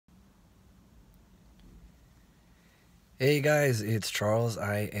Hey guys, it's Charles.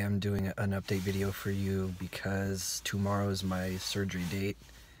 I am doing an update video for you because tomorrow is my surgery date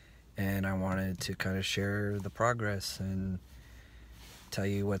and I wanted to kind of share the progress and tell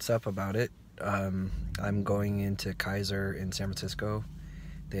you what's up about it. I'm going into Kaiser in San Francisco.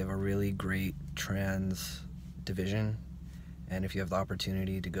 They have a really great trans division, and if you have the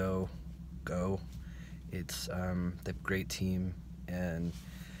opportunity to go. It's the great team, and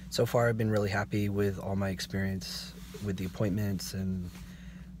so far I've been really happy with all my experience with the appointments, and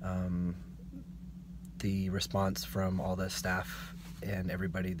the response from all the staff and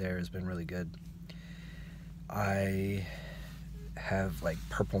everybody there has been really good. I have like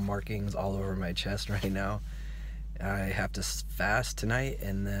purple markings all over my chest right now. I have to fast tonight,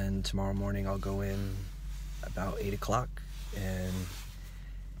 and then tomorrow morning I'll go in about 8 o'clock and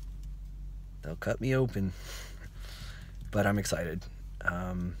they'll cut me open. But I'm excited.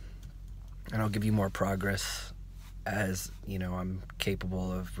 And I'll give you more progress as I'm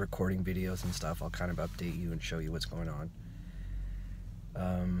capable of recording videos and stuff. I'll kind of update you and show you what's going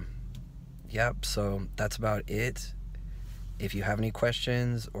on. Yep, so that's about it. If you have any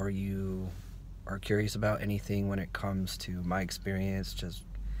questions or you are curious about anything when it comes to my experience, just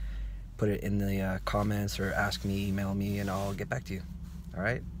put it in the comments or ask me, email me, and I'll get back to you. All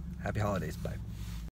right? Happy holidays. Bye.